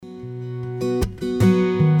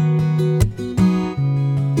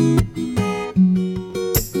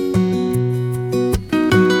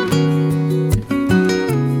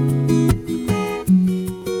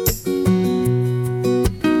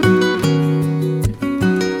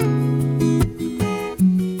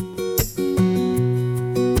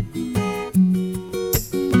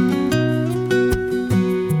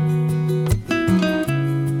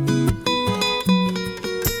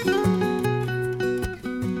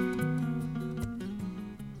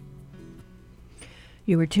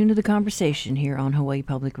You are tuned to The Conversation here on Hawaii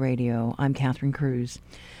Public Radio. I'm Catherine Cruz.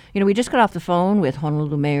 We just got off the phone with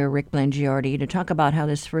Honolulu Mayor Rick Blangiardi to talk about how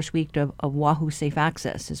this first week of Oahu Safe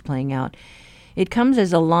Access is playing out. It comes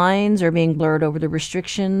as the lines are being blurred over the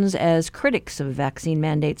restrictions as critics of vaccine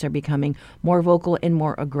mandates are becoming more vocal and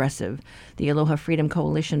more aggressive. The Aloha Freedom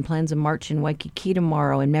Coalition plans a march in Waikiki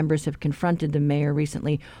tomorrow, and members have confronted the mayor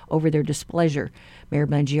recently over their displeasure. Mayor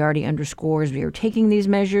Blangiardi underscores they are taking these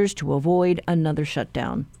measures to avoid another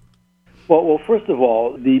shutdown. Well, first of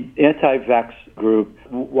all, the anti-vax group,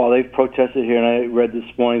 while they've protested here, and I read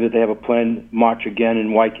this morning that they have a planned march again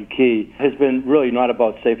in Waikiki, has been really not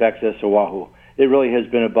about safe access to Oahu. It really has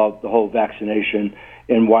been about the whole vaccination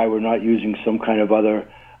and why we're not using some kind of other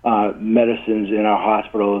medicines in our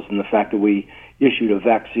hospitals and the fact that we issued a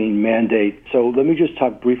vaccine mandate. So let me just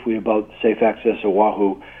talk briefly about safe access to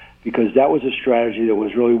Oahu, because that was a strategy that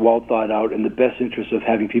was really well thought out in the best interest of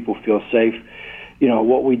having people feel safe.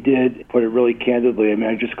 What we did, put it really candidly,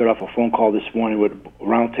 I just got off a phone call this morning with a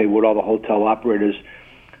roundtable with all the hotel operators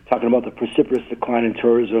talking about the precipitous decline in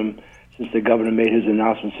tourism since the governor made his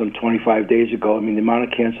announcement some 25 days ago. The amount of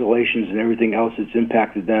cancellations and everything else that's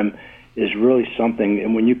impacted them is really something.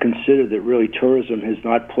 And when you consider that really tourism has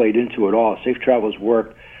not played into it all, safe travel has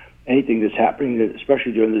worked, anything that's happening,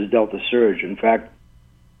 especially during this Delta surge. In fact,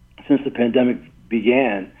 since the pandemic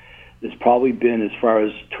began, there's probably been, as far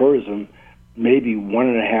as tourism, maybe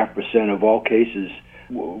 1.5% of all cases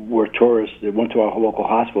were tourists that went to our local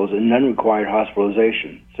hospitals, and none required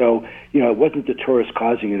hospitalization. So, it wasn't the tourists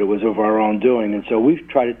causing it was of our own doing. And so we've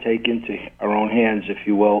tried to take into our own hands, if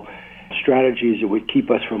you will, strategies that would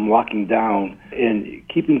keep us from locking down. And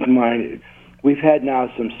keeping in mind, we've had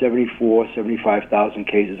now some 75,000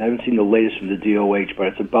 cases. I haven't seen the latest from the DOH, but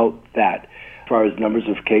it's about that as far as numbers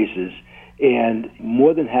of cases. And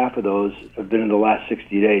more than half of those have been in the last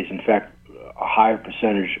 60 days. In fact, a higher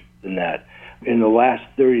percentage than that in the last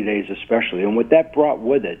 30 days especially. And what that brought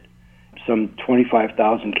with it, some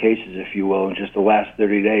 25,000 cases, if you will, in just the last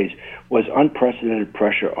 30 days, was unprecedented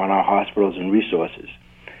pressure on our hospitals and resources.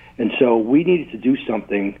 And so we needed to do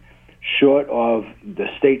something short of the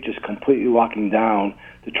state just completely locking down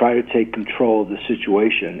to try to take control of the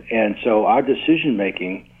situation. And so our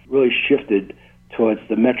decision-making really shifted towards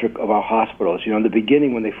the metric of our hospitals. In the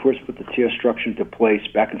beginning, when they first put the tier structure into place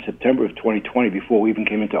back in September of 2020, before we even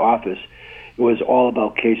came into office, it was all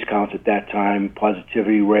about case counts at that time,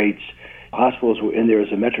 positivity rates. Hospitals were in there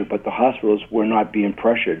as a metric, but the hospitals were not being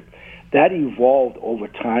pressured. That evolved over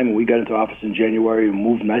time, and we got into office in January and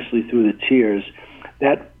moved nicely through the tiers.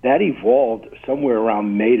 That evolved somewhere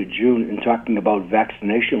around May to June in talking about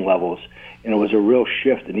vaccination levels, and it was a real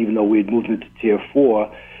shift. And even though we had moved into Tier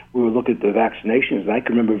 4, we were looking at the vaccinations, and I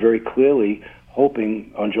can remember very clearly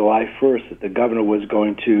hoping on July 1st that the governor was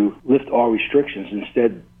going to lift all restrictions.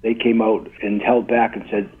 Instead, they came out and held back and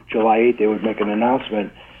said July 8th they would make an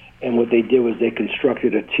announcement. And what they did was they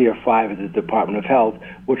constructed a Tier 5 at the Department of Health,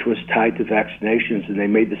 which was tied to vaccinations, and they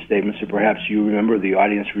made the statement, so perhaps you remember, the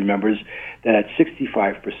audience remembers, that at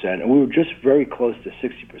 65%, and we were just very close to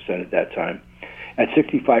 60% at that time, at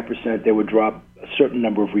 65% they would drop a certain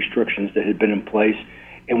number of restrictions that had been in place,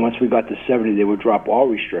 and once we got to 70, they would drop all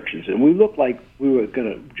restrictions. And we looked like we were going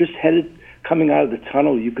to, just headed, coming out of the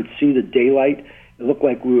tunnel, you could see the daylight. It looked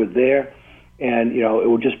like we were there, and, it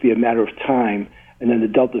would just be a matter of time. And then the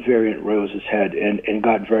Delta variant rose its head and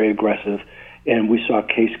got very aggressive. And we saw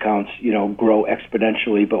case counts, grow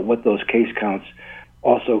exponentially. But with those case counts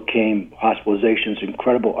also came hospitalizations,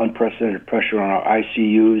 incredible unprecedented pressure on our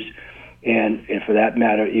ICUs, and for that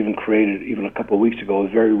matter, even created, even a couple of weeks ago, a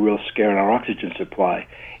very real scare in our oxygen supply.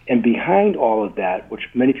 And behind all of that, which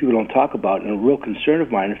many people don't talk about, and a real concern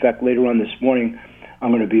of mine, in fact, later on this morning,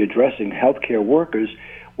 I'm going to be addressing healthcare workers,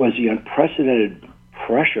 was the unprecedented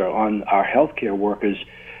pressure on our healthcare workers,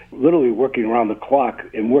 literally working around the clock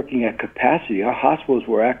and working at capacity. Our hospitals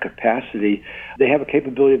were at capacity. They have a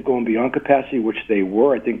capability of going beyond capacity, which they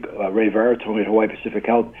were. I think Ray Vera told me at Hawaii Pacific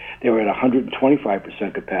Health they were at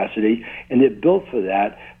 125% capacity, and they're built for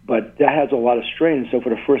that, but that has a lot of strain. So for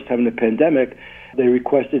the first time in the pandemic, they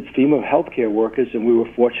requested FEMA healthcare workers, and we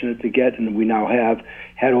were fortunate to get, and we now have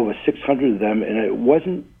had over 600 of them, and it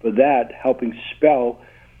wasn't for that helping spell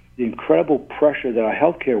the incredible pressure that our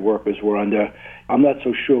healthcare workers were under, I'm not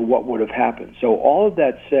so sure what would have happened. So all of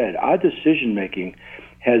that said, our decision-making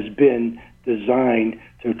has been designed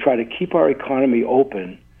to try to keep our economy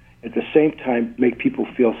open, at the same time make people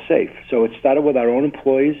feel safe. So it started with our own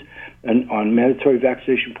employees and on mandatory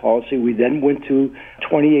vaccination policy. We then went to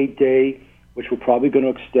 28-day, which we're probably going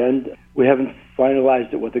to extend We haven't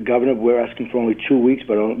finalized it with the governor. We're asking for only 2 weeks,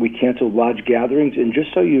 but we canceled large gatherings. And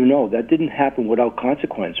just so you know, that didn't happen without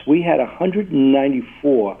consequence. We had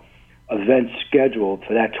 194 events scheduled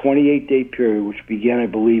for that 28-day period, which began, I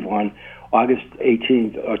believe, on August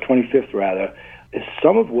 18th, or 25th, rather,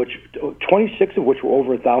 some of which, 26 of which were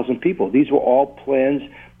over 1,000 people. These were all plans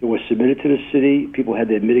that were submitted to the city. People had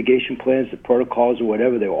their mitigation plans, the protocols, or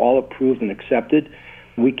whatever. They were all approved and accepted.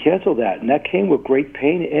 We canceled that, and that came with great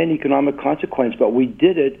pain and economic consequence, but we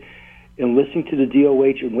did it in listening to the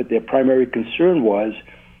DOH, and what their primary concern was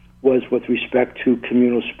with respect to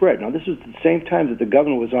communal spread. Now, this is the same time that the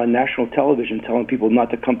governor was on national television telling people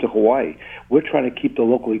not to come to Hawaii. We're trying to keep the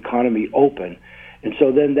local economy open. And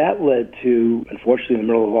so then that led to, unfortunately, in the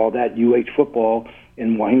middle of all that, football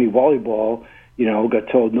and Wahine volleyball,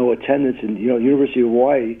 got told no attendance. And, University of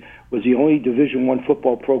Hawaii was the only Division I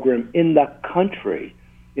football program in the country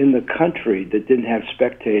that didn't have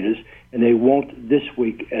spectators, and they won't this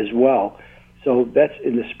week as well. So that's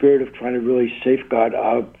in the spirit of trying to really safeguard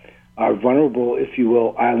our vulnerable, if you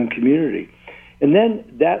will, island community. And then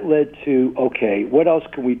that led to, okay, what else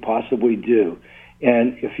can we possibly do?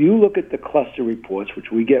 And if you look at the cluster reports,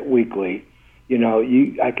 which we get weekly,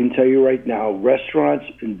 I can tell you right now, restaurants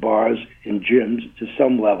and bars and gyms to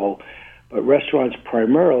some level, but restaurants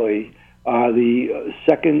primarily are the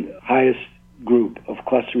second highest group of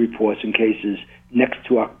cluster reports and cases next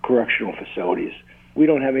to our correctional facilities. We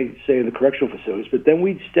don't have any say in the correctional facilities, but then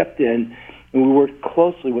we stepped in and we worked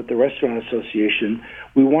closely with the Restaurant Association.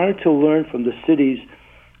 We wanted to learn from the cities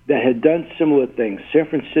that had done similar things: San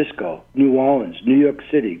Francisco, New Orleans, New York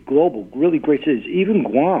City, global, really great cities, even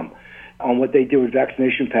Guam, on what they did with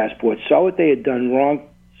vaccination passports, saw what they had done wrong,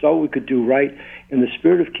 saw what we could do right. In the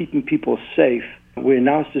spirit of keeping people safe, we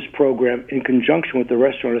announced this program in conjunction with the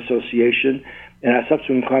Restaurant Association and our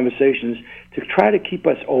subsequent conversations to try to keep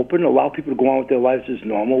us open, allow people to go on with their lives as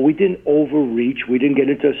normal. We didn't overreach. We didn't get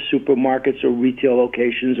into supermarkets or retail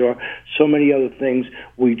locations or so many other things.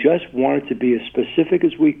 We just wanted to be as specific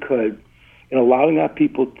as we could in allowing our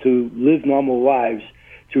people to live normal lives,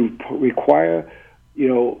 to require,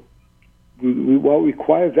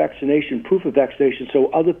 require vaccination, proof of vaccination, so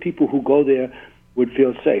other people who go there would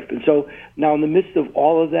feel safe. And so now in the midst of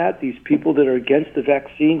all of that, these people that are against the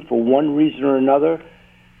vaccine for one reason or another,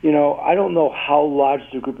 I don't know how large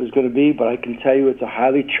the group is going to be, but I can tell you it's a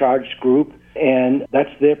highly charged group, and that's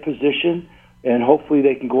their position. And hopefully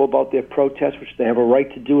they can go about their protest, which they have a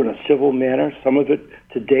right to do in a civil manner. Some of it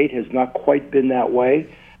to date has not quite been that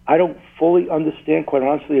way. I don't fully understand, quite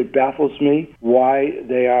honestly, it baffles me why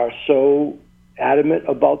they are so adamant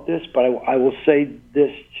about this, but I will say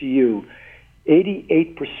this to you.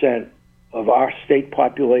 88% of our state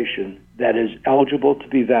population that is eligible to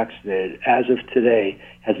be vaccinated as of today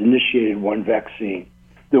has initiated one vaccine.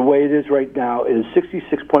 The way it is right now is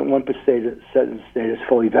 66.1% of the state is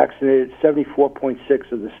fully vaccinated,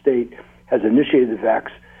 74.6% of the state has initiated the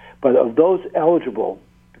vax. But of those eligible,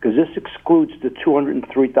 because this excludes the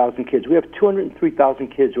 203,000 kids, we have 203,000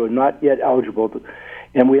 kids who are not yet eligible,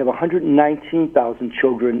 and we have 119,000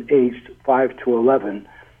 children aged 5 to 11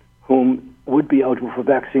 whom would be eligible for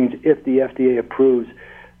vaccines if the FDA approves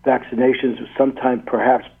vaccinations sometime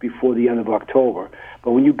perhaps before the end of October.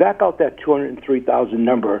 But when you back out that 203,000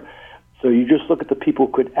 number, so you just look at the people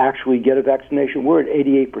who could actually get a vaccination, we're at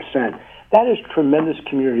 88%. That is tremendous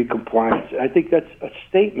community compliance. I think that's a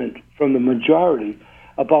statement from the majority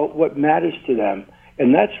about what matters to them.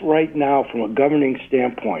 And that's right now from a governing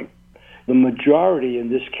standpoint. The majority in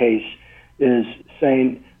this case is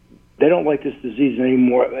saying they don't like this disease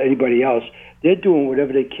anymore than anybody else. They're doing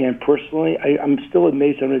whatever they can personally. I'm still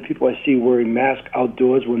amazed how many people I see wearing masks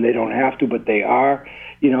outdoors when they don't have to, but they are,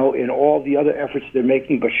 in all the other efforts they're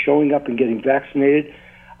making, but showing up and getting vaccinated.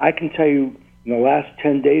 I can tell you in the last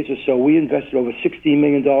 10 days or so, we invested over $16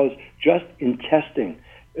 million just in testing.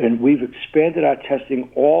 And we've expanded our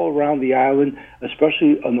testing all around the island,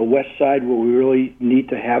 especially on the west side where we really need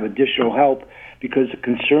to have additional help because the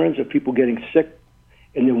concerns of people getting sick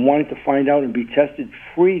and then wanting to find out and be tested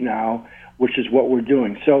free now, which is what we're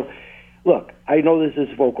doing. So, look, I know this is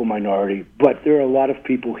a vocal minority, but there are a lot of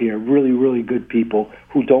people here, really, really good people,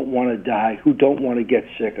 who don't want to die, who don't want to get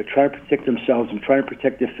sick, are trying to protect themselves and trying to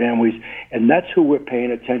protect their families, and that's who we're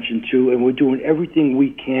paying attention to, and we're doing everything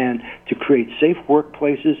we can to create safe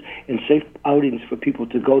workplaces and safe outings for people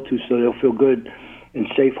to go to so they'll feel good and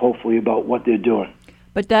safe, hopefully, about what they're doing.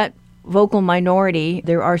 But that vocal minority,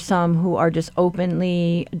 there are some who are just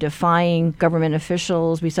openly defying government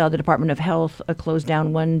officials. We saw the Department of Health close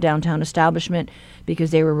down one downtown establishment because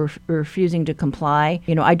they were refusing to comply.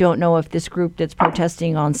 I don't know if this group that's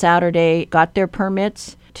protesting on Saturday got their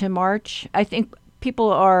permits to march. I think people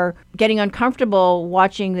are getting uncomfortable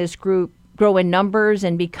watching this group grow in numbers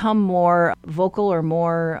and become more vocal or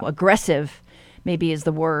more aggressive, maybe is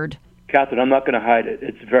the word. Catherine, I'm not going to hide it.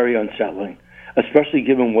 It's very unsettling, especially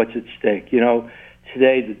given what's at stake. You know,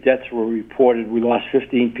 today the deaths were reported. We lost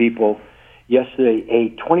 15 people.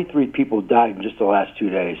 Yesterday, 23 people died in just the last 2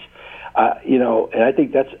 days. And I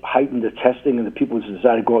think that's heightened the testing and the people who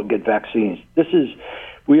decided to go out and get vaccines.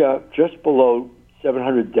 We are just below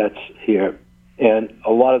 700 deaths here, and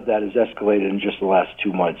a lot of that has escalated in just the last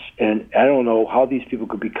 2 months. And I don't know how these people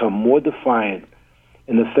could become more defiant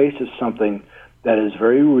in the face of something that is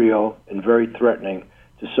very real and very threatening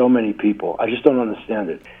to so many people. I just don't understand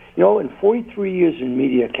it. You know, in 43 years in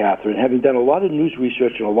media, Catherine, having done a lot of news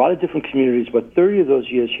research in a lot of different communities, but 30 of those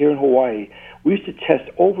years here in Hawaii, we used to test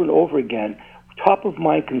over and over again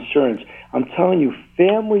top-of-mind concerns. I'm telling you,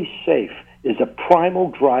 family safe is a primal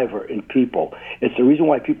driver in people. It's the reason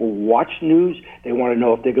why people watch news. They want to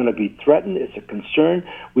know if they're going to be threatened. It's a concern.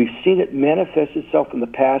 We've seen it manifest itself in the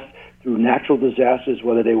past through natural disasters,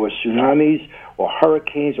 whether they were tsunamis or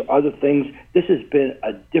hurricanes or other things. This has been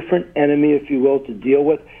a different enemy, if you will, to deal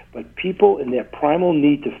with. But people in their primal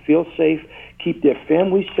need to feel safe, keep their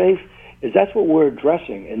families safe, that's what we're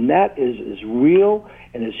addressing. And that is as real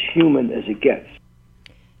and as human as it gets.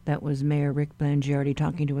 That was Mayor Rick Blangiardi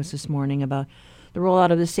talking to us this morning about the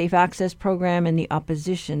rollout of the Safe Access program and the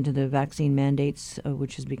opposition to the vaccine mandates,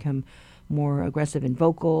 which has become more aggressive and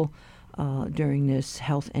vocal during this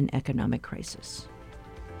health and economic crisis.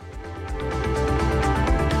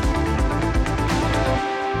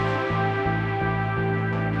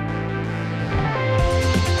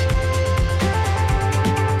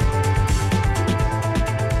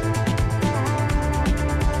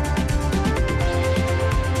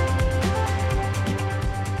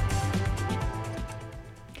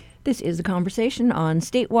 This is a conversation on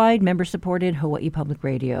statewide, member-supported Hawaii Public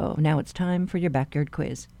Radio. Now it's time for your backyard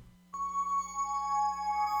quiz.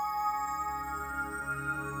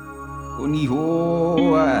 Oni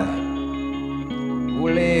hoa,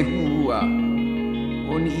 ole hua,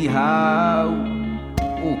 oni hau,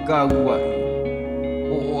 o kaua,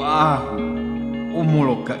 o ahu, o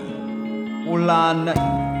molokai, o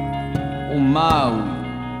lanai, o mau,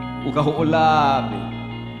 o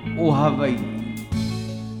kaho'olabe, o Hawaii.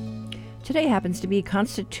 Today happens to be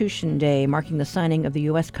Constitution Day, marking the signing of the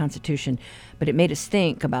U.S. Constitution, but it made us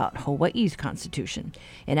think about Hawaii's Constitution.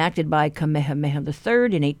 Enacted by Kamehameha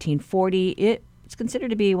III in 1840, it's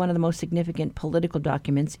considered to be one of the most significant political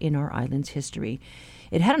documents in our island's history.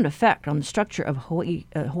 It had an effect on the structure of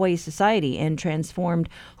Hawaii's society and transformed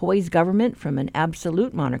Hawaii's government from an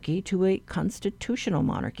absolute monarchy to a constitutional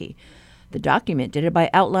monarchy. The document did it by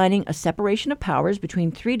outlining a separation of powers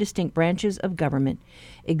between three distinct branches of government.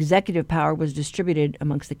 Executive power was distributed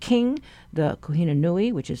amongst the king, the Kuhina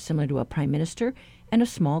Nui, which is similar to a prime minister, and a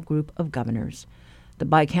small group of governors. The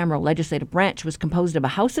bicameral legislative branch was composed of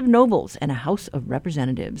a House of Nobles and a House of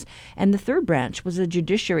Representatives, and the third branch was a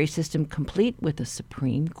judiciary system complete with a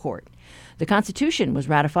Supreme Court. The Constitution was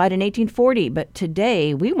ratified in 1840, but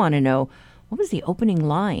today we want to know, what was the opening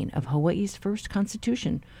line of Hawaii's first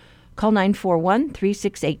Constitution? Call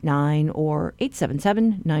 941-3689 or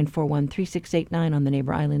 877-941-3689 on the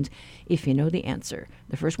neighbor islands if you know the answer.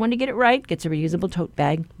 The first one to get it right gets a reusable tote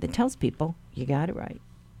bag that tells people you got it right.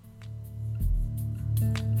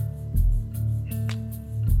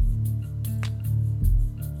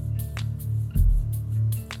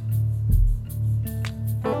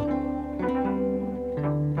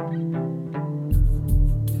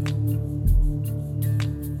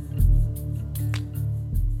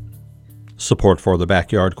 Support for the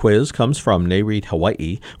Backyard Quiz comes from NAREIT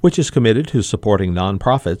Hawaii, which is committed to supporting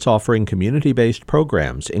nonprofits offering community-based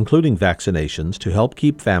programs, including vaccinations to help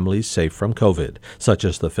keep families safe from COVID, such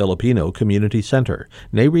as the Filipino Community Center.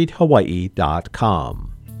 NAREITHawaii.com.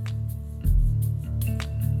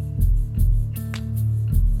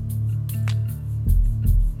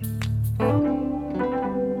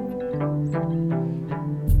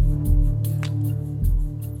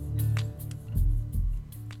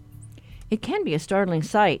 It can be a startling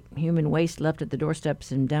sight, human waste left at the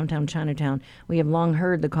doorsteps in downtown Chinatown. We have long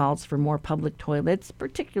heard the calls for more public toilets,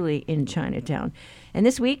 particularly in Chinatown. And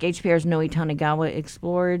this week, HPR's Noe Tanagawa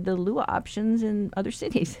explored the lua options in other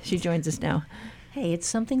cities. She joins us now. Hey, it's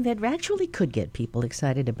something that actually could get people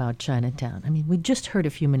excited about Chinatown. I mean, we just heard a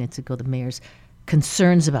few minutes ago the mayor's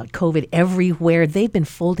concerns about COVID everywhere. They've been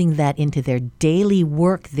folding that into their daily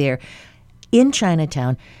work there in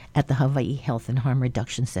Chinatown at the Hawaii Health and Harm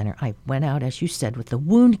Reduction Center. I went out, as you said, with the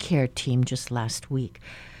wound care team just last week.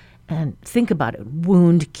 And think about it,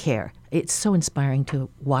 wound care. It's so inspiring to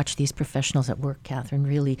watch these professionals at work, Catherine,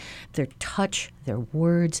 really, their touch, their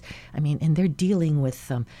words. I mean, and they're dealing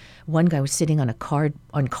with, one guy was sitting on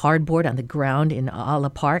cardboard on the ground in Ala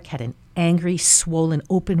Park, had an angry, swollen,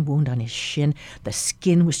 open wound on his shin. The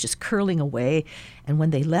skin was just curling away. And when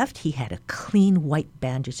they left, he had a clean white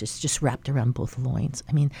bandage just wrapped around both loins.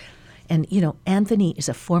 I mean, and, Anthony is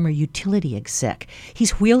a former utility exec.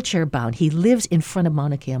 He's wheelchair bound. He lives in front of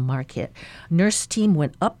Mauna Kea Market. Nurse team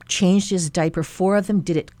went up, changed his diaper. 4 of them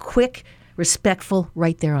did it quick, respectful,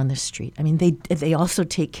 right there on the street. I mean, they also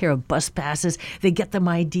take care of bus passes. They get them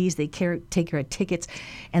IDs. They take care of tickets.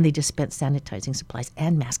 And they dispense sanitizing supplies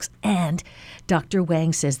and masks. And Dr.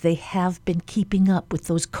 Wang says they have been keeping up with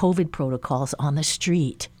those COVID protocols on the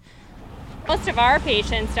street. Most of our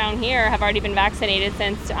patients down here have already been vaccinated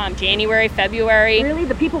since January, February. Really?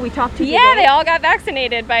 The people we talked to Yeah, they all got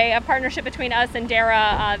vaccinated by a partnership between us and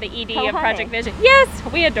Dara, the ED of Project Vision. Yes,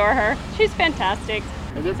 we adore her. She's fantastic.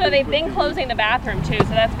 So they've been closing the bathroom too, so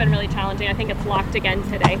that's been really challenging. I think it's locked again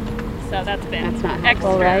today. So that's been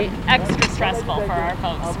extra stressful for our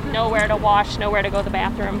folks. Nowhere to wash, nowhere to go to the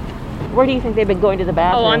bathroom. Where do you think they've been going to the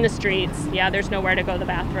bathroom? Oh, on the streets. Yeah, there's nowhere to go to the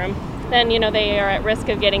bathroom. Then, they are at risk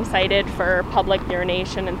of getting cited for public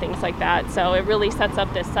urination and things like that. So it really sets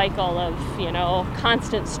up this cycle of,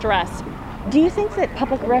 constant stress. Do you think that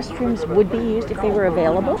public restrooms would be used if they were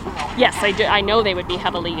available? Yes, I do. I know they would be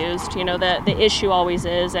heavily used. The issue always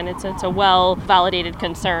is, and it's a well-validated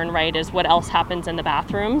concern, right, is what else happens in the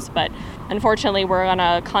bathrooms. But unfortunately, we're going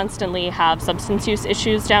to constantly have substance use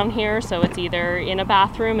issues down here. So it's either in a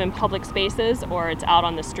bathroom in public spaces or it's out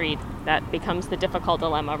on the street. That becomes the difficult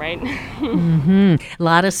dilemma, right? Mm-hmm. A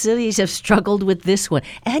lot of cities have struggled with this one.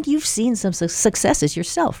 And you've seen some successes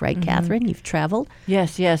yourself, right, Catherine? You've traveled?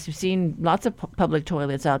 Yes. We've seen lots of public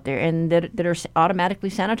toilets out there and that are automatically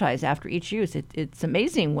sanitized after each use. It's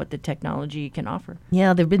amazing what the technology can offer.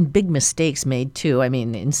 Yeah, there have been big mistakes made, too. I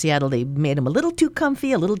mean, in Seattle, they made them a little too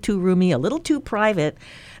comfy, a little too roomy, a little too private.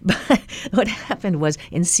 But what happened was,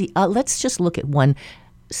 let's just look at one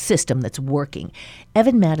system that's working.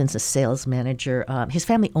 Evan Madden's a sales manager. His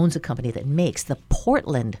family owns a company that makes the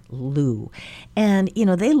Portland Loo. And,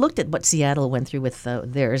 they looked at what Seattle went through with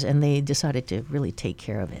theirs, and they decided to really take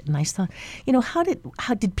care of it. And I thought,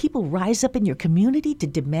 how did people rise up in your community to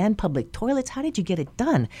demand public toilets? How did you get it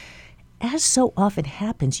done? As so often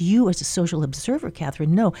happens, you as a social observer,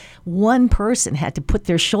 Catherine, know one person had to put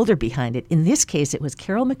their shoulder behind it. In this case, it was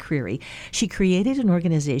Carol McCreary. She created an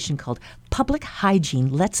organization called Public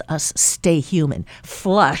Hygiene Lets Us Stay Human,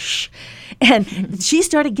 Flush. And she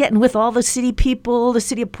started getting with all the city people. The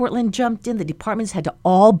city of Portland jumped in. The departments had to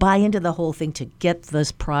all buy into the whole thing to get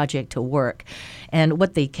this project to work. And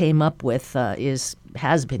what they came up with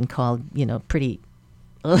has been called, pretty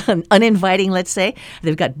uninviting, let's say.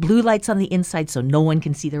 They've got blue lights on the inside so no one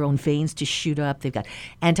can see their own veins to shoot up. They've got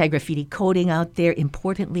anti-graffiti coating out there.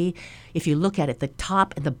 Importantly, if you look at it, the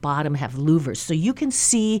top and the bottom have louvers, so you can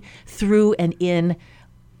see through and in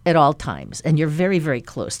at all times, and you're very, very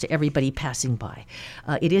close to everybody passing by.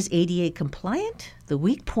 It is ADA compliant. The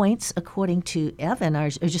weak points, according to Evan,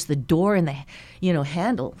 are just the door and the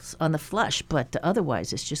handles on the flush, but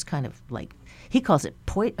otherwise it's just kind of like, he calls it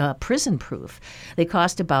prison-proof. They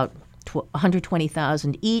cost about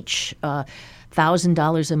 $120,000 each,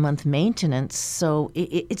 $1,000 a month maintenance. So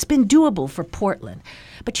it's been doable for Portland.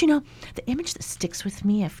 But the image that sticks with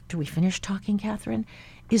me after we finish talking, Catherine,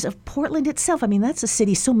 is of Portland itself. I mean, that's a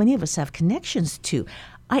city so many of us have connections to.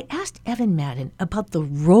 I asked Evan Madden about the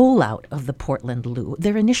rollout of the Portland Loo,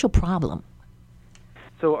 their initial problem.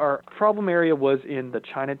 So our problem area was in the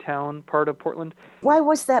Chinatown part of Portland. Why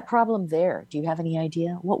was that problem there? Do you have any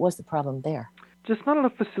idea? What was the problem there? Just not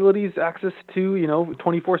enough facilities, access to,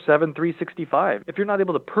 24/7, 365. If you're not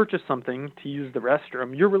able to purchase something to use the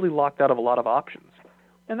restroom, you're really locked out of a lot of options.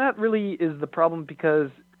 And that really is the problem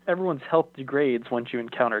because everyone's health degrades once you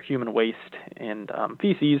encounter human waste and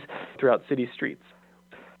feces throughout city streets.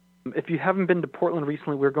 If you haven't been to Portland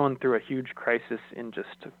recently, we're going through a huge crisis in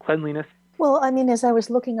just cleanliness. Well, I mean, as I was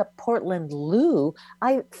looking up Portland Loo,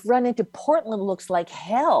 I run into Portland looks like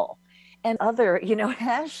hell and other,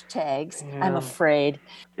 hashtags, Yeah. I'm afraid.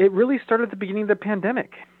 It really started at the beginning of the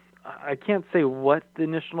pandemic. I can't say what the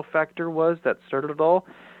initial factor was that started it all,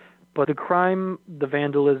 but the crime, the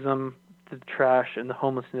vandalism, the trash, and the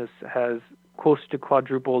homelessness has close to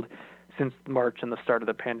quadrupled since March and the start of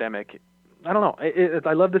the pandemic. I don't know.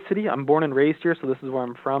 I love the city. I'm born and raised here, so this is where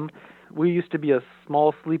I'm from. We used to be a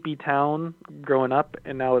small, sleepy town growing up,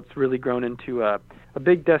 and now it's really grown into a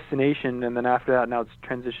big destination. And then after that, now it's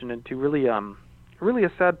transitioned into really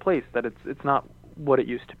a sad place that it's not what it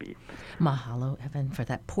used to be. Mahalo, Evan, for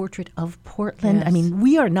that portrait of Portland. Yes. I mean,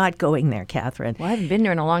 we are not going there, Catherine. Well, I haven't been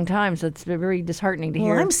there in a long time, so it's very disheartening to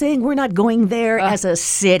hear. Well, I'm saying we're not going there as a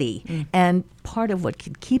city. And part of what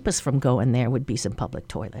could keep us from going there would be some public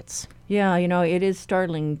toilets. Yeah, it is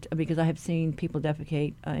startling because I have seen people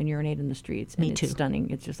defecate and urinate in the streets. And Me too. It's stunning.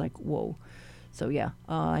 It's just like, whoa. So, yeah,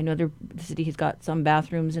 I know the city has got some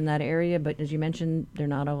bathrooms in that area, but as you mentioned, they're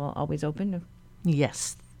not always open.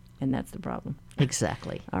 Yes, And that's the problem.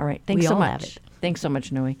 exactly. All right. Thanks We so all much. have it. Thanks so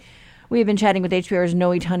much, Noe. We have been chatting with HPR's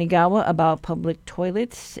Noe Tanigawa about public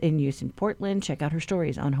toilets in use in Portland. Check out her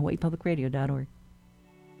stories on hawaiipublicradio.org.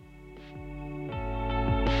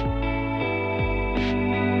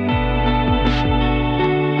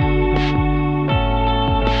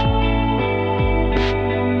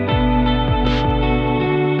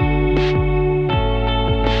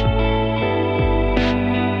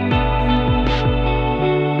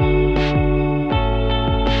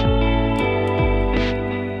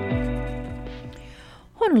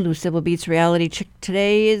 Honolulu Civil Beat's reality check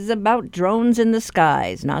today is about drones in the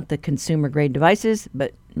skies, not the consumer-grade devices,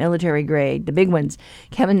 but military-grade, the big ones.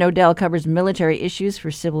 Kevin Nodell covers military issues for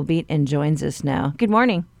Civil Beat and joins us now. Good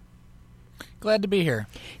morning. Glad to be here.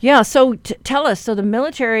 Yeah, so tell us, so the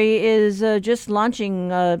military is just launching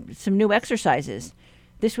some new exercises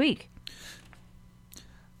this week.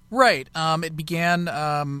 Right. It began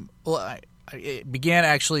it began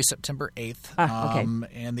actually September 8th. Okay.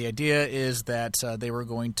 And the idea is that they were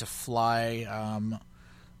going to fly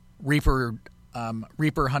Reaper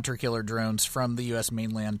hunter-killer drones from the U.S.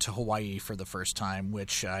 mainland to Hawaii for the first time,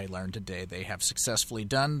 which I learned today they have successfully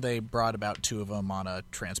done. They brought about 2 of them on a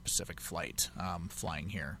trans-Pacific flight flying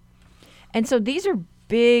here. And so these are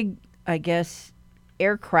big, I guess,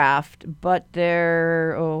 aircraft, but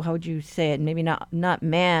they're, how would you say it? Maybe not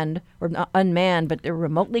manned or not unmanned, but they're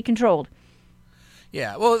remotely controlled.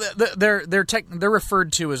 Yeah, well, they're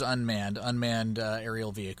referred to as unmanned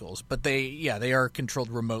aerial vehicles, but they are controlled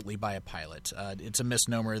remotely by a pilot. It's a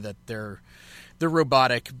misnomer that they're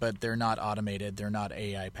robotic, but they're not automated. They're not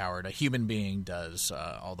AI powered. A human being does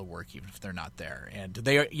all the work, even if they're not there. And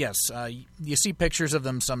you see pictures of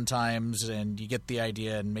them sometimes, and you get the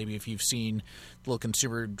idea. And maybe if you've seen little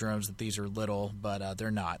consumer drones, that these are little, but they're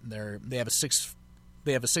not. They have a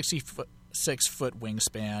 66-foot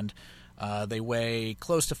wingspan. They weigh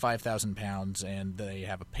close to 5,000 pounds, and they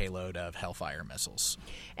have a payload of Hellfire missiles.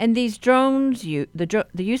 And these drones, the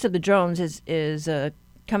use of the drones is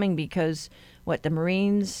coming because the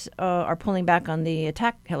Marines are pulling back on the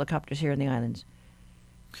attack helicopters here in the islands.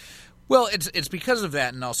 Well, it's because of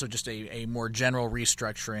that, and also just a more general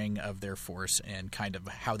restructuring of their force and kind of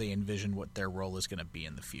how they envision what their role is going to be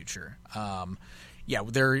in the future.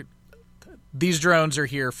 These drones are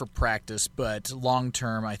here for practice, but long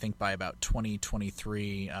term, I think by about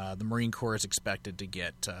 2023, the Marine Corps is expected to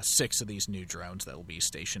get 6 of these new drones that will be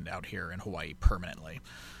stationed out here in Hawaii permanently.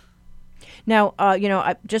 Now,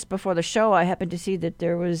 just before the show, I happened to see that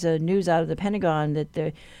there was news out of the Pentagon that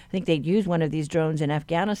I think they'd used one of these drones in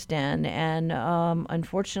Afghanistan, and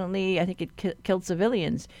unfortunately, I think it killed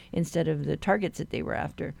civilians instead of the targets that they were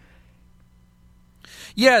after.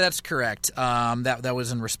 Yeah, that's correct. That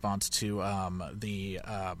was in response to the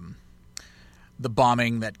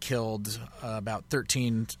bombing that killed about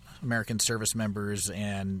 13 American service members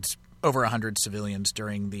and over 100 civilians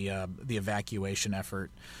during the evacuation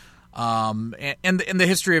effort. And the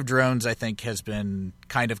history of drones, I think, has been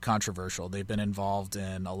kind of controversial. They've been involved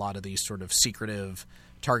in a lot of these sort of secretive,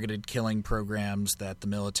 targeted killing programs that the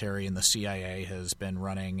military and the CIA has been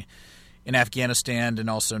running in Afghanistan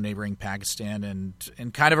and also neighboring Pakistan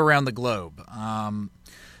and kind of around the globe.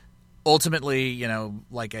 Ultimately,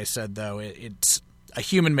 like I said, though, it's a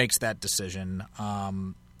human makes that decision.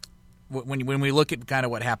 When we look at kind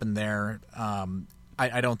of what happened there,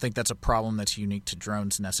 I don't think that's a problem that's unique to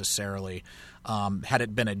drones necessarily. Had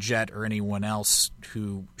it been a jet or anyone else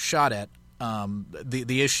who shot it,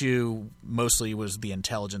 the issue mostly was the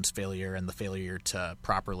intelligence failure and the failure to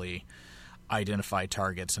properly identify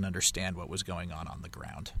targets and understand what was going on the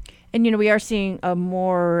ground. And, we are seeing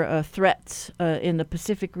more threats in the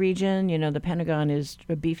Pacific region. The Pentagon is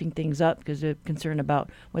beefing things up because they're concerned about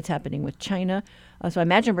what's happening with China. So I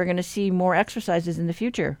imagine we're going to see more exercises in the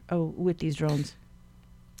future with these drones.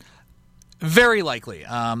 Very likely.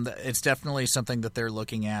 It's definitely something that they're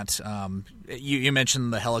looking at. You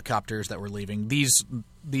mentioned the helicopters that were leaving.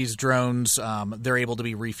 These drones, they're able to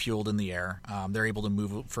be refueled in the air. They're able to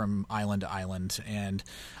move from island to island. And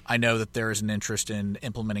I know that there is an interest in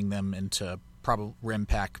implementing them into probably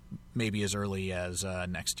RIMPAC maybe as early as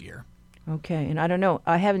next year. Okay. And I don't know.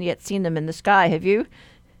 I haven't yet seen them in the sky. Have you?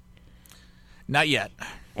 Not yet.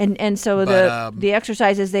 And so the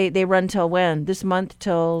exercises, they run till when? This month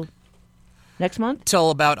till next month? Till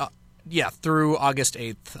about, through August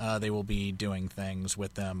 8th, they will be doing things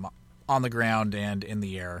with them on the ground and in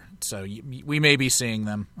the air. So we may be seeing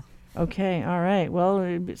them. Okay, all right.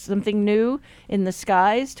 Well, something new in the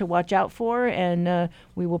skies to watch out for, and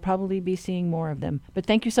we will probably be seeing more of them. But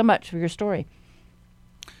thank you so much for your story.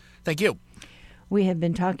 Thank you. We have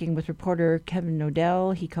been talking with reporter Kevin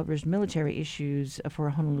Nodell. He covers military issues for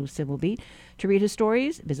Honolulu Civil Beat. To read his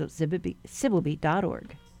stories, visit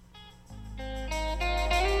civilbeat.org.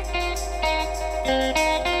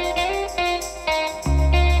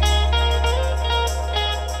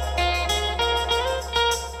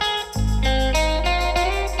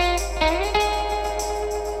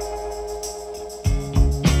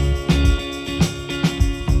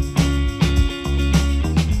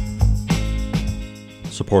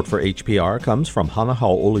 Support for HPR comes from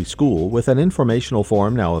Honolulu School with an informational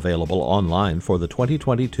form now available online for the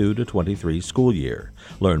 2022-23 school year.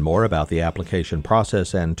 Learn more about the application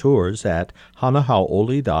process and tours at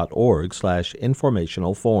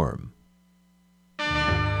honolulu.org/informational form.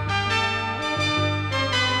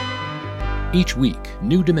 Each week,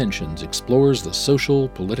 New Dimensions explores the social,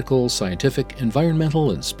 political, scientific,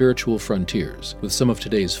 environmental, and spiritual frontiers with some of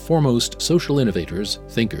today's foremost social innovators,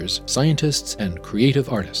 thinkers, scientists, and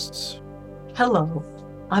creative artists. Hello,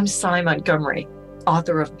 I'm Cy Montgomery,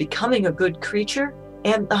 author of Becoming a Good Creature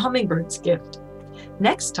and The Hummingbird's Gift.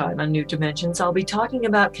 Next time on New Dimensions, I'll be talking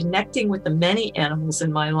about connecting with the many animals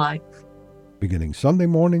in my life. Beginning Sunday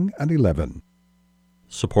morning at 11.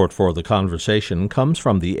 Support for the conversation comes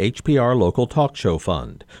from the HPR Local Talk Show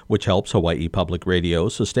Fund, which helps Hawaii Public Radio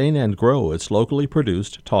sustain and grow its locally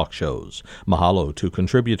produced talk shows. Mahalo to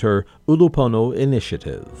contributor Ulupono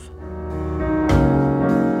Initiative.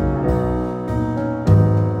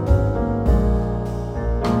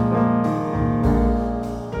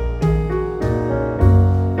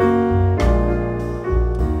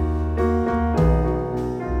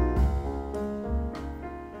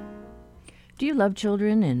 Do you love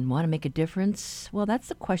children and want to make a difference? Well, that's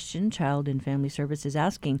the question Child and Family Service is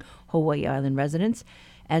asking Hawaiʻi Island residents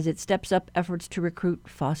as it steps up efforts to recruit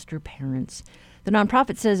foster parents. The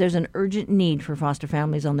nonprofit says there's an urgent need for foster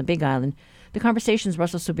families on the Big Island. The Conversation's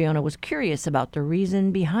Russell Subiona was curious about the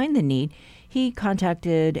reason behind the need. He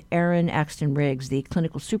contacted Aaron Axton Riggs, the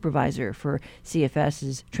clinical supervisor for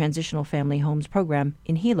CFS's Transitional Family Homes program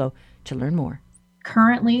in Hilo, to learn more.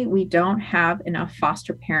 Currently, we don't have enough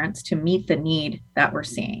foster parents to meet the need that we're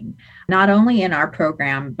seeing, not only in our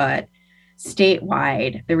program, but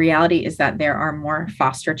statewide. The reality is that there are more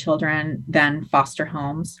foster children than foster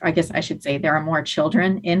homes. I guess I should say there are more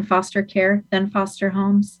children in foster care than foster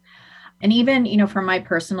homes. And even, from my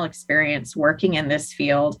personal experience working in this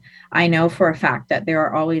field, I know for a fact that there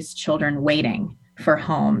are always children waiting for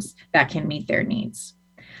homes that can meet their needs.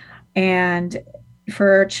 And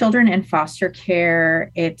for children in foster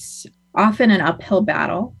care, it's often an uphill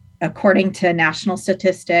battle. According to national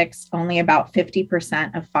statistics, only about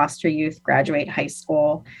 50% of foster youth graduate high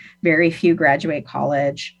school, very few graduate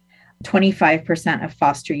college. 25% of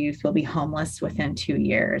foster youth will be homeless within 2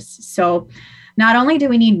 years. So not only do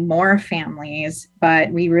we need more families,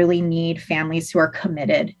 but we really need families who are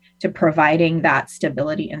committed to providing that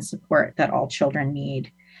stability and support that all children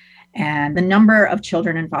need. And the number of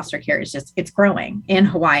children in foster care it's growing in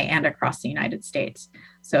Hawaii and across the United States.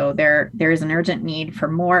 So there is an urgent need for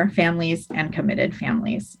more families and committed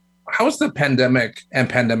families. How has the pandemic and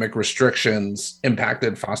pandemic restrictions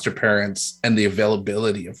impacted foster parents and the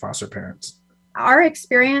availability of foster parents? Our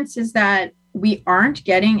experience is that we aren't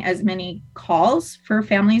getting as many calls for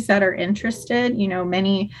families that are interested.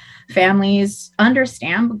 Many families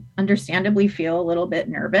understandably feel a little bit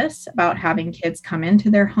nervous about having kids come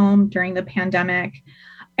into their home during the pandemic.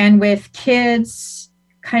 And with kids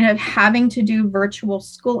kind of having to do virtual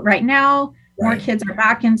school right now, more kids are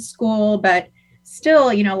back in school, but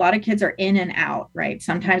still, a lot of kids are in and out, right?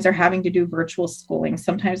 Sometimes they're having to do virtual schooling.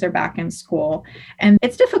 Sometimes they're back in school. And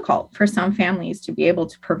it's difficult for some families to be able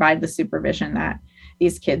to provide the supervision that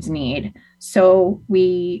these kids need. So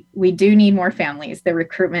we do need more families. The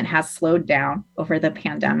recruitment has slowed down over the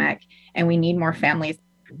pandemic, and we need more families.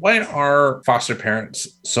 Why are foster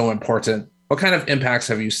parents so important? What kind of impacts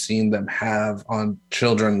have you seen them have on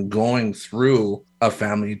children going through a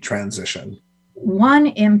family transition? One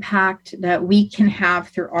impact that we can have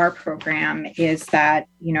through our program is that,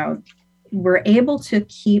 we're able to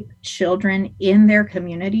keep children in their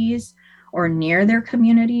communities or near their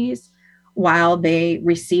communities while they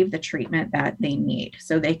receive the treatment that they need.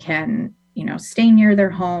 So they can, stay near their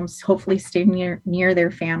homes, hopefully stay near their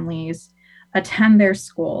families, attend their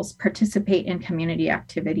schools, participate in community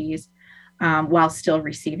activities while still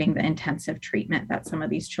receiving the intensive treatment that some of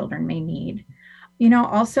these children may need.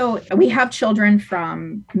 Also, we have children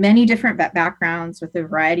from many different backgrounds with a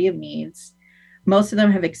variety of needs. Most of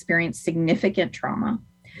them have experienced significant trauma.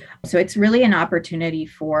 So it's really an opportunity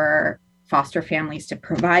for foster families to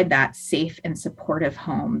provide that safe and supportive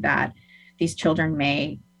home that these children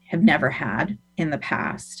may have never had in the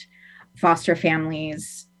past. Foster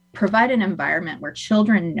families provide an environment where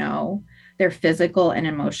children know their physical and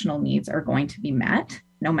emotional needs are going to be met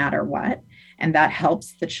no matter what. And that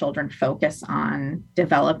helps the children focus on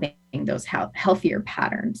developing those healthier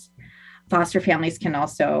patterns. Foster families can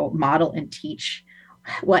also model and teach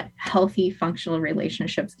what healthy functional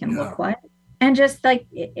relationships can look like. And just like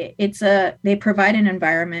they provide an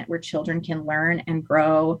environment where children can learn and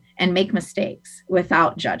grow and make mistakes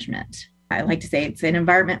without judgment. I like to say it's an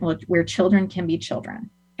environment where children can be children,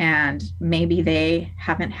 and maybe they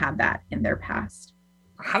haven't had that in their past.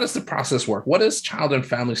 How does the process work? What does Child and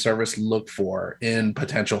Family Service look for in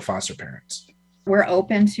potential foster parents? We're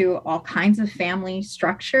open to all kinds of family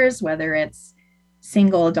structures, whether it's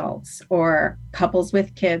single adults or couples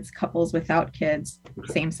with kids, couples without kids,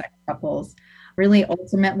 same-sex couples. Really,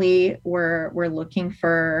 ultimately, we're looking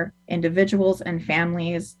for individuals and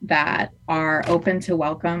families that are open to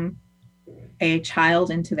welcome a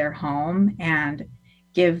child into their home and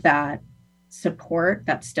give that support,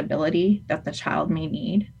 that stability that the child may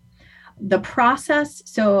need. The process,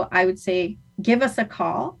 so I would say, give us a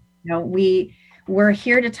call. We're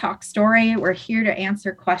here to talk story. We're here to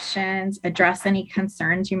answer questions, address any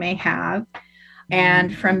concerns you may have.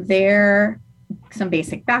 And from there, some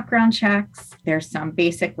basic background checks. There's some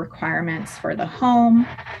basic requirements for the home.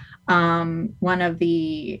 One of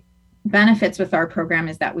the benefits with our program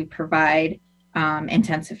is that we provide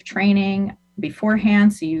intensive training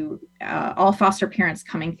beforehand. So all foster parents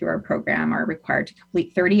coming through our program are required to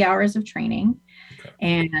complete 30 hours of training.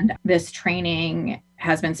 And this training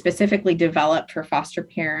has been specifically developed for foster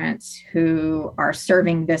parents who are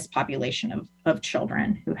serving this population of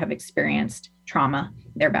children who have experienced trauma,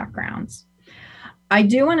 their backgrounds. I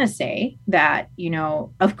do want to say that,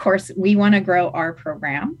 of course, we want to grow our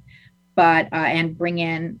program, but and bring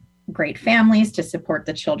in great families to support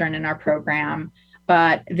the children in our program.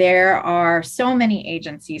 But there are so many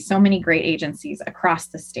agencies, so many great agencies across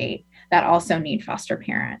the state that also need foster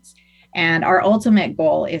parents. And our ultimate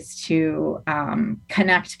goal is to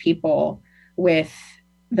connect people with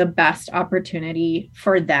the best opportunity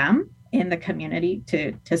for them in the community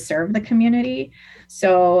to serve the community.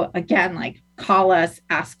 So again, call us,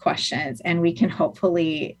 ask questions, and we can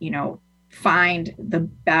hopefully, find the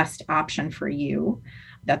best option for you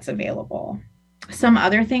that's available. Some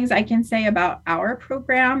other things I can say about our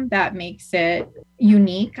program that makes it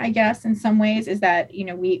unique, I guess, in some ways, is that,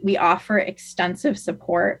 we offer extensive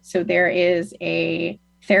support. So there is a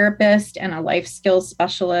therapist and a life skills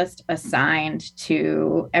specialist assigned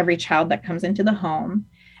to every child that comes into the home.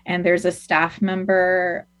 And there's a staff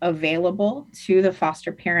member available to the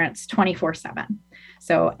foster parents 24/7.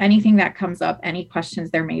 So anything that comes up, any questions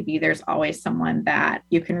there may be, there's always someone that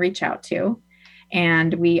you can reach out to.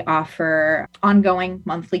 And we offer ongoing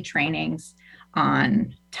monthly trainings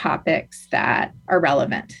on topics that are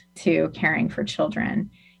relevant to caring for children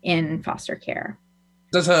in foster care.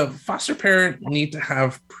 Does a foster parent need to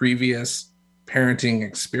have previous parenting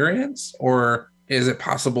experience, or is it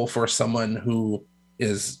possible for someone who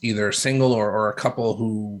is either single or a couple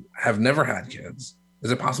who have never had kids? Is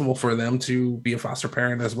it possible for them to be a foster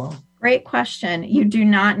parent as well? Great question. You do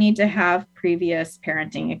not need to have previous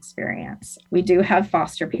parenting experience. We do have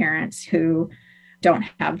foster parents who don't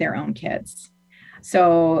have their own kids.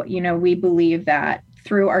 So, we believe that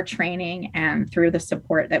through our training and through the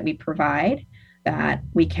support that we provide, that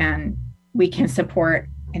we can support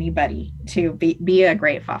anybody to be a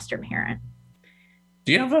great foster parent.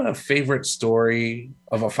 Do you have a favorite story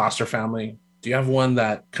of a foster family? Do you have one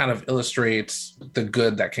that kind of illustrates the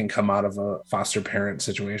good that can come out of a foster parent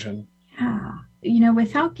situation? Yeah.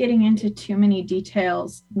 Without getting into too many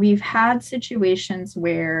details, we've had situations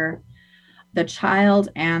where the child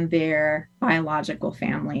and their biological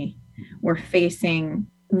family were facing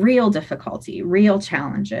real difficulty, real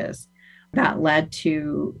challenges that led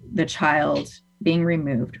to the child being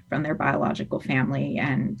removed from their biological family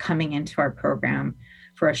and coming into our program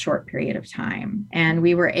for a short period of time. And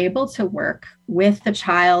we were able to work with the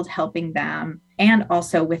child, helping them, and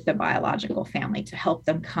also with the biological family to help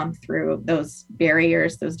them come through those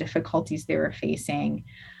barriers, those difficulties they were facing.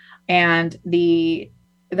 And the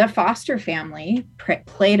foster family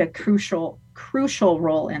played a crucial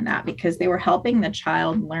role in that, because they were helping the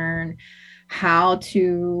child learn how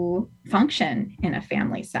to function in a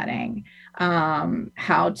family setting,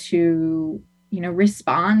 how to,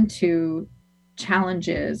 respond to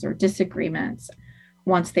challenges or disagreements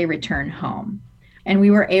once they return home. And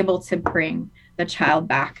we were able to bring the child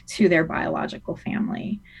back to their biological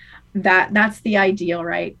family. That's the ideal,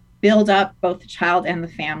 right? Build up both the child and the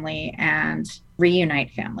family and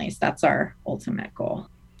reunite families. That's our ultimate goal.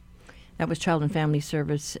 That was Child and Family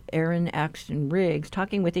Service Erin Axton Riggs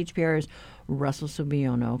talking with HPR's Russell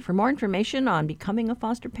Subiono. For more information on becoming a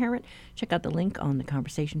foster parent, check out the link on the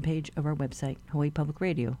conversation page of our website,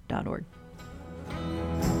 hawaiipublicradio.org.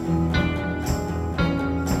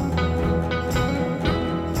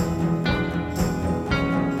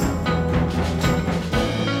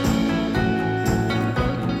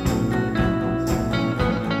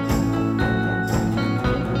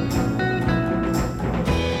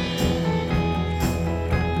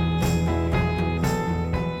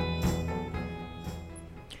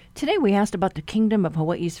 Today we asked about the Kingdom of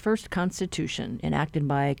Hawaii's first constitution, enacted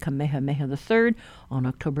by Kamehameha III on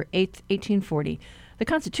October 8, 1840. The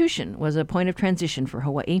Constitution was a point of transition for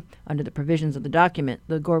Hawaii. Under the provisions of the document,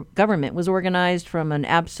 the government was organized from an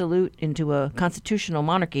absolute into a constitutional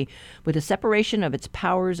monarchy with a separation of its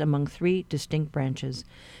powers among three distinct branches.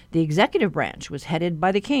 The executive branch was headed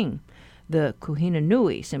by the king, the Kuhina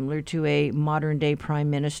Nui, similar to a modern-day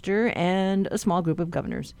prime minister, and a small group of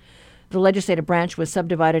governors. The legislative branch was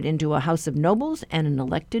subdivided into a House of Nobles and an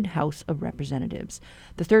elected House of Representatives.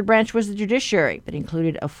 The third branch was the judiciary, that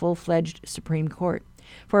included a full-fledged Supreme Court.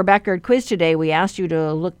 For our backyard quiz today, we asked you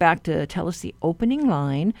to look back to tell us the opening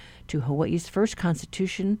line to Hawaii's first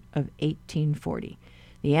constitution of 1840.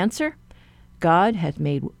 The answer? God hath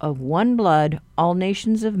made of one blood all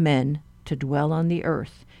nations of men to dwell on the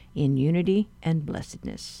earth in unity and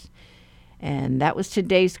blessedness. And that was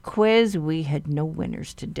today's quiz. We had no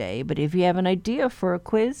winners today, but if you have an idea for a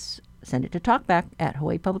quiz, send it to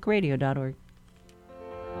talkback@hawaiipublicradio.org.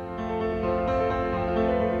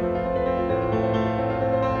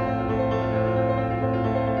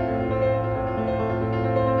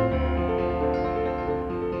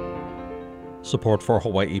 Support for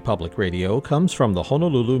Hawaii Public Radio comes from the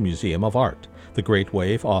Honolulu Museum of Art. The Great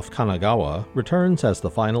Wave off Kanagawa returns as the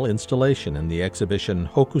final installation in the exhibition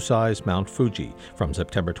Hokusai's Mount Fuji from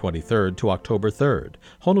September 23rd to October 3rd.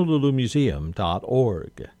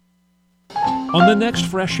 HonoluluMuseum.org. On the next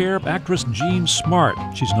Fresh Air, actress Jean Smart.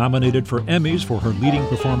 She's nominated for Emmys for her leading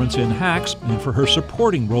performance in Hacks and for her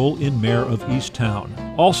supporting role in Mayor of Easttown.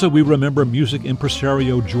 Also, we remember music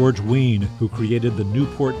impresario George Wein, who created the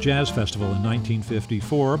Newport Jazz Festival in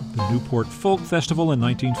 1954, the Newport Folk Festival in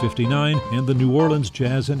 1959, and the New Orleans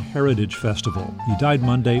Jazz and Heritage Festival. He died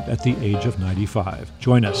Monday at the age of 95.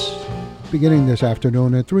 Join us. Beginning this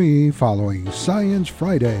afternoon at 3, following Science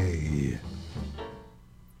Friday.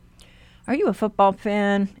 Are you a football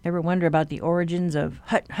fan? Ever wonder about the origins of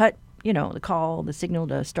hut hut? You know, the call, the signal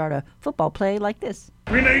to start a football play like this.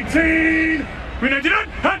 Green 18! Green 19!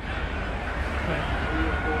 Hut!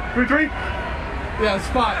 Green 3? Yeah,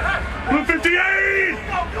 spot. Blue 58!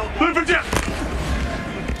 Blue 58!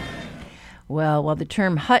 Well, while the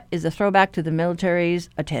term hut is a throwback to the military's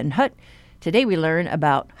Attend Hut, today we learn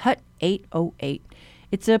about Hut 808.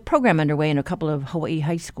 It's a program underway in a couple of Hawaii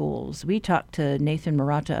high schools. We talked to Nathan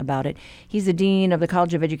Murata about it. He's the dean of the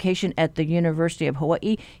College of Education at the University of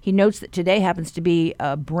Hawaii. He notes that today happens to be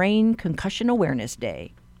a Brain Concussion Awareness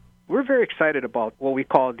Day. We're very excited about what we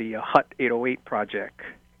call the Hut 808 project.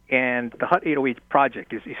 And the Hut 808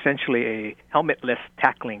 project is essentially a helmetless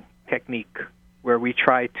tackling technique where we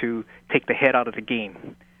try to take the head out of the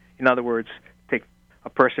game. In other words, take a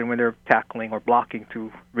person when they're tackling or blocking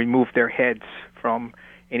to remove their heads from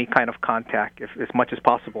any kind of contact as much as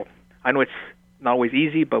possible. I know it's not always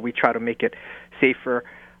easy, but we try to make it safer.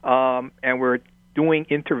 And we're doing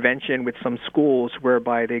intervention with some schools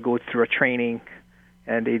whereby they go through a training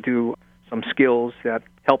and they do some skills that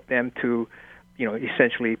help them to,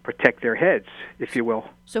 essentially protect their heads, if you will.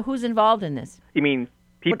 So who's involved in this? You mean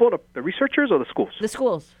people, the researchers, or the schools? The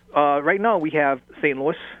schools. Right now we have St.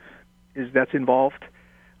 Louis that's involved,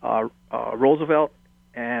 Roosevelt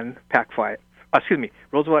and PAC-5.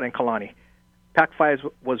 Roosevelt and Kalani. PAC-5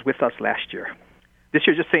 was with us last year. This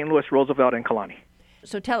year, just St. Louis, Roosevelt, and Kalani.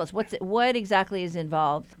 So tell us, what exactly is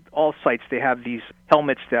involved? All sites, they have these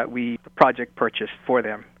helmets that the project purchased for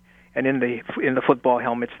them. And in the football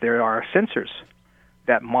helmets, there are sensors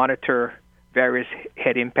that monitor various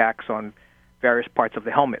head impacts on various parts of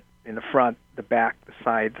the helmet, in the front, the back, the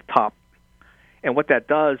side, the top. And what that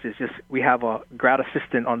does is just we have a grad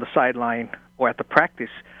assistant on the sideline or at the practice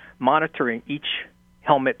monitoring each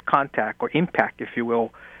helmet contact or impact, if you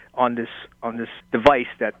will, on this device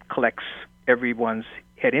that collects everyone's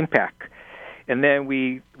head impact. And then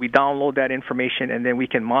we download that information, and then we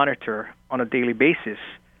can monitor on a daily basis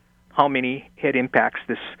how many head impacts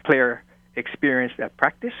this player experienced at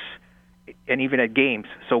practice and even at games.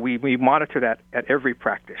 So we monitor that at every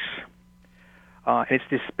practice. And it's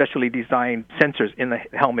this specially designed sensors in the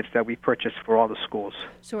helmets that we purchase for all the schools.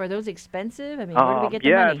 So are those expensive? I mean, where do we get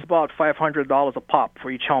the money? Yeah, it's about $500 a pop for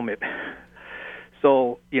each helmet.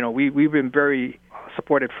 So, we've been very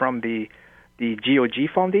supported from the GOG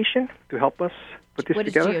Foundation to help us put this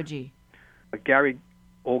together. What is GOG? Gary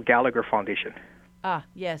O. Gallagher Foundation. Ah,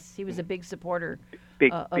 yes. He was a big supporter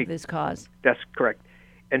of this cause. That's correct.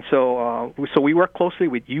 And so we work closely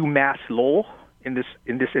with UMass Lowell in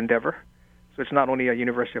this endeavor. So it's not only a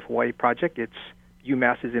University of Hawaii project, it's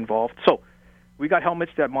UMass is involved. So we got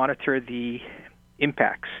helmets that monitor the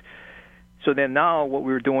impacts. So then now what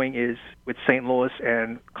we're doing is with St. Louis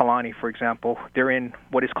and Kalani, for example, they're in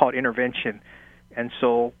what is called intervention. And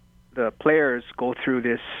so the players go through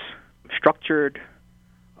this structured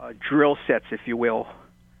drill sets, if you will,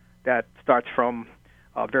 that starts from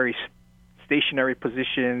a very stationary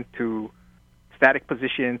position to static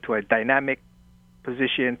position to a dynamic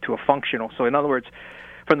position to a functional. So in other words,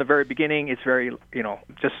 from the very beginning, it's very,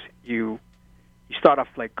 just you start off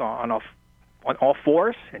like on all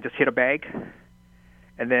fours and just hit a bag,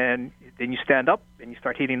 and then you stand up and you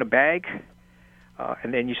start hitting the bag,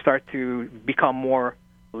 and then you start to become more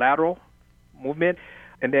lateral movement,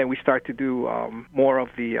 and then we start to do more of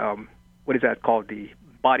the what is that called, the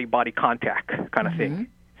body contact kind of thing.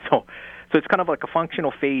 So it's kind of like a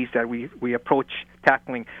functional phase that we approach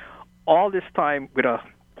tackling, all this time with a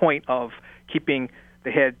point of keeping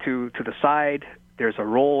the head to the side. There's a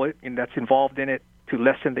roll that's involved in it to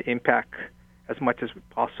lessen the impact as much as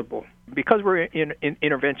possible. Because we're in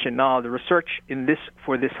intervention now, the research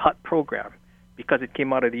for this HUT program, because it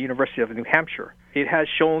came out of the University of New Hampshire, it has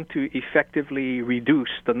shown to effectively reduce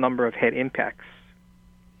the number of head impacts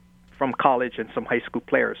from college and some high school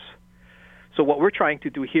players. So what we're trying to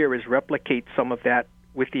do here is replicate some of that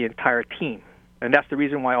with the entire team. And that's the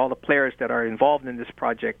reason why all the players that are involved in this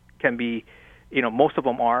project can be, most of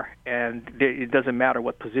them are, and it doesn't matter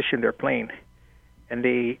what position they're playing. And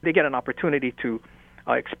they get an opportunity to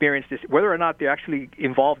experience this, whether or not they're actually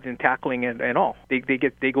involved in tackling and all.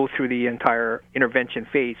 They go through the entire intervention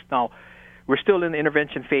phase. Now, we're still in the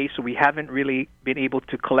intervention phase, so we haven't really been able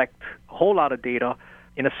to collect a whole lot of data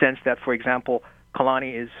in a sense that, for example,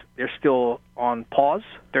 Kalani they're still on pause.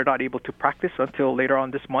 They're not able to practice until later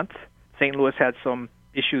on this month. St. Louis had some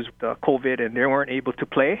issues with COVID, and they weren't able to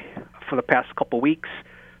play for the past couple weeks.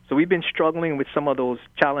 So we've been struggling with some of those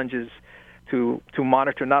challenges to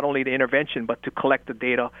monitor not only the intervention, but to collect the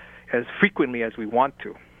data as frequently as we want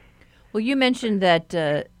to. Well, you mentioned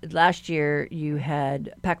that last year you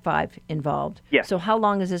had Pac-5 involved. Yes. So how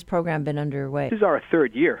long has this program been underway? This is our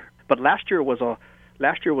third year, but last year was a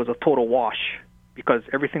total wash because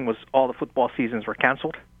all the football seasons were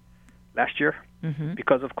canceled last year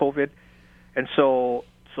because of COVID. And so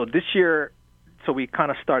this year, we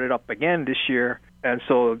kind of started up again this year, and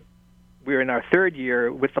so we're in our third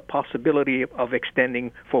year with the possibility of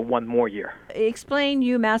extending for one more year. Explain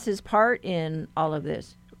UMass's part in all of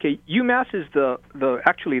this. Okay, UMass is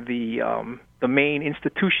actually the main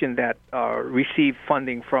institution that received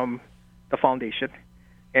funding from the foundation,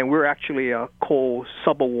 and we're actually a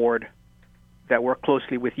co-subaward that work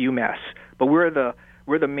closely with UMass. But we're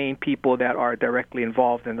the main people that are directly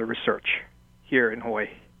involved in the research here in Hawaii.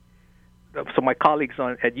 So my colleagues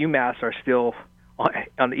at UMass are still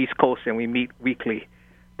on the East Coast, and we meet weekly.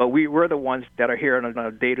 But we're the ones that are here on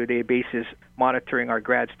a day-to-day basis monitoring our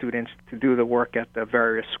grad students to do the work at the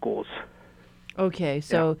various schools. Okay,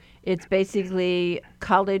 so it's basically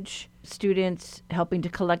college students helping to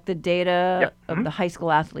collect the data of the high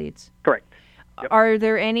school athletes. Correct. Yep. Are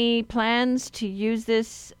there any plans to use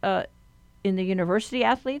this in the university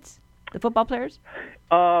athletes, the football players?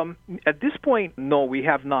 At this point, no, we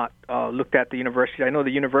have not looked at the university. I know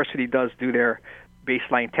the university does do their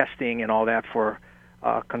baseline testing and all that for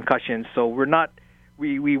concussions. So we're not.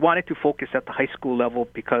 We wanted to focus at the high school level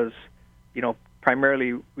because,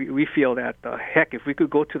 primarily we feel that if we could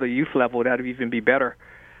go to the youth level, that would even be better.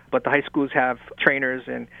 But the high schools have trainers,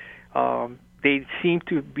 and they seem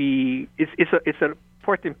to be. It's an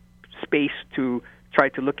important space to try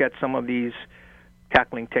to look at some of these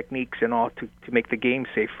tackling techniques and all to make the game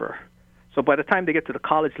safer. So by the time they get to the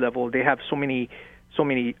college level, they have so many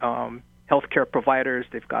healthcare providers.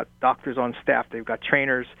 They've got doctors on staff. They've got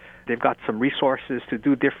trainers. They've got some resources to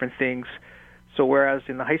do different things. So whereas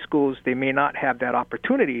in the high schools, they may not have that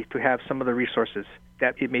opportunity to have some of the resources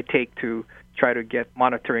that it may take to try to get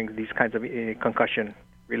monitoring these kinds of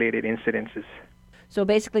concussion-related incidences. So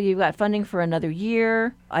basically, you've got funding for another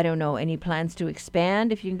year. I don't know, any plans to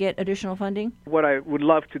expand if you can get additional funding? What I would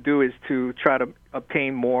love to do is to try to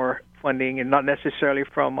obtain more funding, and not necessarily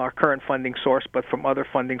from our current funding source, but from other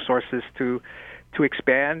funding sources to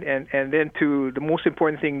expand. And then the most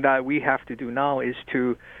important thing that we have to do now is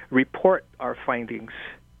to report our findings,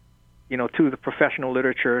 to the professional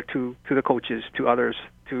literature, to the coaches, to others,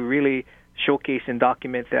 to really showcase and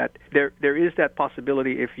document that there is that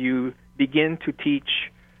possibility if you begin to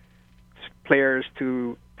teach players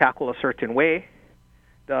to tackle a certain way,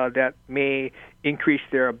 that may increase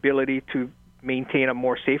their ability to maintain a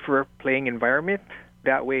more safer playing environment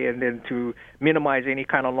that way, and then to minimize any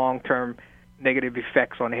kind of long-term negative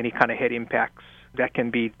effects on any kind of head impacts that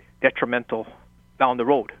can be detrimental down the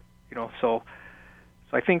road. So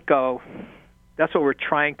I think that's what we're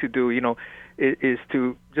trying to do, is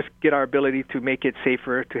to just get our ability to make it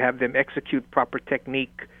safer, to have them execute proper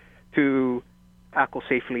technique to tackle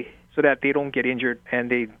safely so that they don't get injured and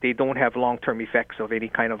they don't have long-term effects of any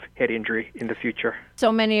kind of head injury in the future.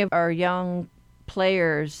 So many of our young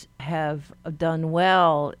players have done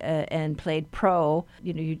well and played pro.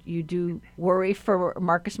 You do worry for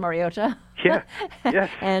Marcus Mariota. Yeah. Yes.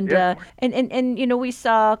 and we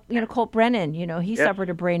saw Colt Brennan. He suffered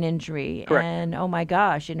a brain injury. Correct. And oh my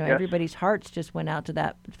gosh, everybody's hearts just went out to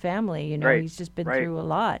that family. Right. He's just been through a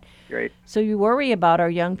lot. Right. So you worry about our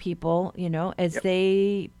young people. As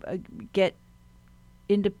they get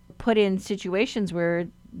put in situations where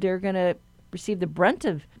they're going to receive the brunt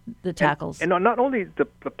of the tackles. And not only the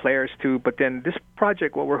players too, but then this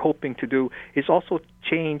project, what we're hoping to do is also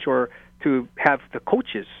change or to have the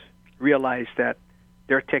coaches realize that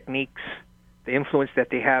their techniques, the influence that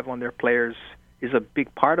they have on their players is a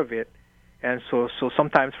big part of it. And so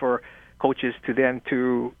sometimes for coaches to then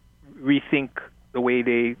to rethink the way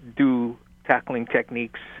they do tackling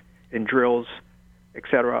techniques and drills,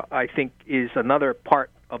 etc., I think is another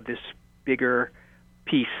part of this bigger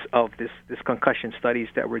piece of this concussion studies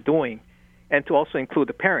that we're doing, and to also include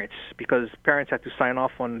the parents, because parents have to sign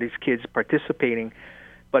off on these kids participating.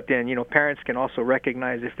 But then, parents can also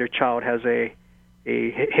recognize if their child has a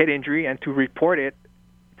head injury and to report it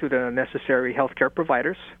to the necessary healthcare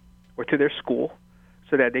providers or to their school,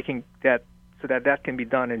 so that they can that can be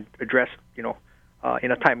done and addressed,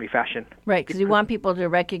 in a timely fashion. Right, because you want people to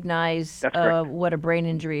recognize what a brain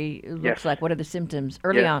injury looks like. What are the symptoms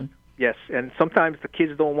early on? Yes, and sometimes the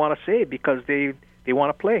kids don't want to say it because they want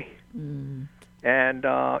to play. And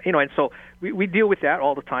and so we deal with that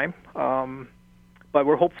all the time. But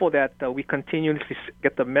we're hopeful that we continue to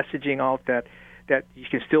get the messaging out that you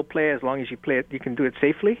can still play as long as you play it. You can do it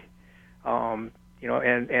safely, and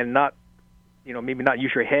not, maybe not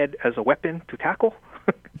use your head as a weapon to tackle.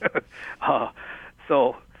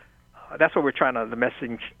 So that's what we're trying to the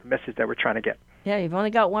message that we're trying to get. Yeah, you've only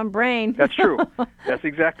got one brain. That's true. That's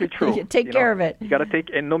exactly true. You take care of it. You got to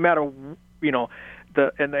and no matter,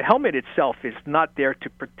 the helmet itself is not there to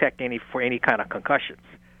protect for any kind of concussions.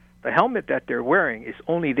 The helmet that they're wearing is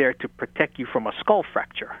only there to protect you from a skull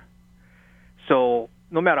fracture. So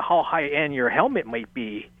no matter how high end your helmet might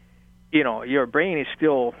be, your brain is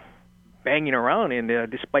still banging around in there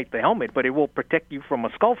despite the helmet, but it will protect you from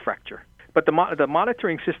a skull fracture. But the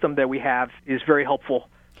monitoring system that we have is very helpful,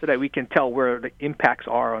 so that we can tell where the impacts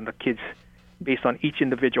are on the kids based on each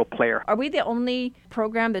individual player. Are we the only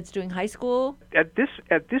program that's doing high school? At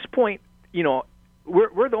this point,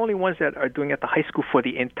 we're the only ones that are doing it at the high school for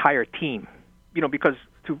the entire team. Because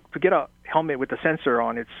to get a helmet with a sensor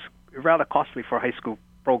on, it's rather costly for a high school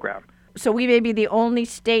program. So we may be the only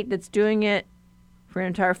state that's doing it for an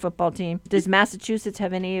entire football team. Does Massachusetts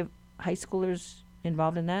have any high schoolers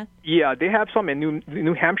involved in that? Yeah, they have some. And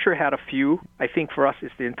New Hampshire had a few. I think for us,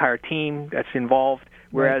 it's the entire team that's involved.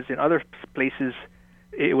 Whereas in other places,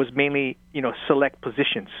 it was mainly, select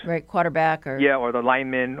positions. Right, quarterback or... Yeah, or the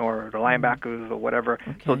linemen or the linebackers or whatever.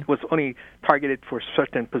 Okay. So it was only targeted for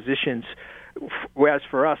certain positions. Whereas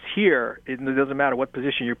for us here, it doesn't matter what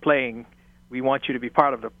position you're playing. We want you to be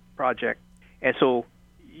part of the project. And so,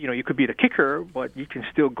 you could be the kicker, but you can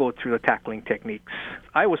still go through the tackling techniques.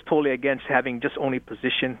 I was totally against having just only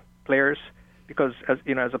position players because, as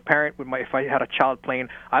a parent, if I had a child playing,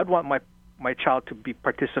 I'd want my child to be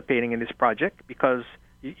participating in this project because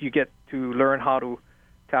you get to learn how to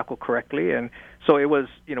tackle correctly. And so it was,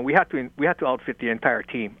 we had to outfit the entire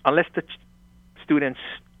team unless the students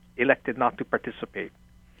elected not to participate.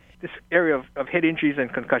 This area of head injuries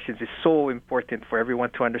and concussions is so important for everyone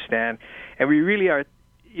to understand, and we really are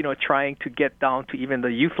trying to get down to even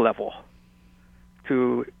the youth level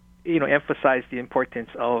to, emphasize the importance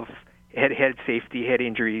of head safety, head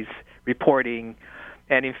injuries, reporting.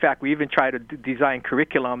 And in fact, we even try to design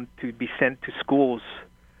curriculum to be sent to schools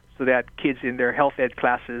so that kids in their health ed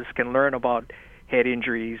classes can learn about head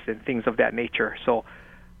injuries and things of that nature. So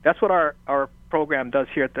that's what our program does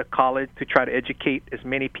here at the college, to try to educate as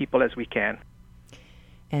many people as we can.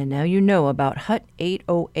 And now you know about HUT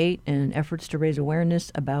 808 and efforts to raise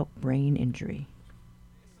awareness about brain injury.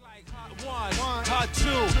 HUT 2,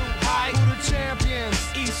 high, who the champions?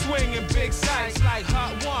 East swinging big sights like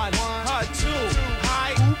HUT 1, HUT 2,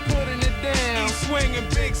 high, who putting it down? East swinging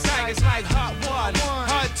big sights like HUT 1,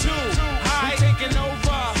 HUT 2, high, taking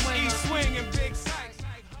over. East swinging big sights.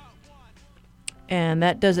 And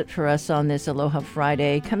that does it for us on this Aloha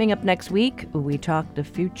Friday. Coming up next week, we talk the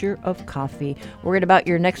future of coffee. Worried about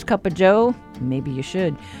your next cup of joe? Maybe you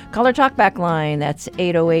should. Call our talkback line. That's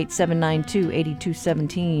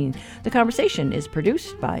 808-792-8217. The conversation is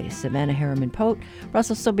produced by Savannah Harriman-Pote,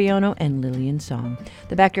 Russell Sobiono, and Lillian Song.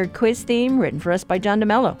 The Backyard Quiz theme written for us by John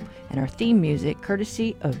DeMello. And our theme music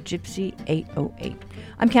courtesy of Gypsy 808.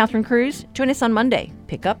 I'm Catherine Cruz. Join us on Monday.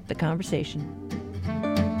 Pick up the conversation.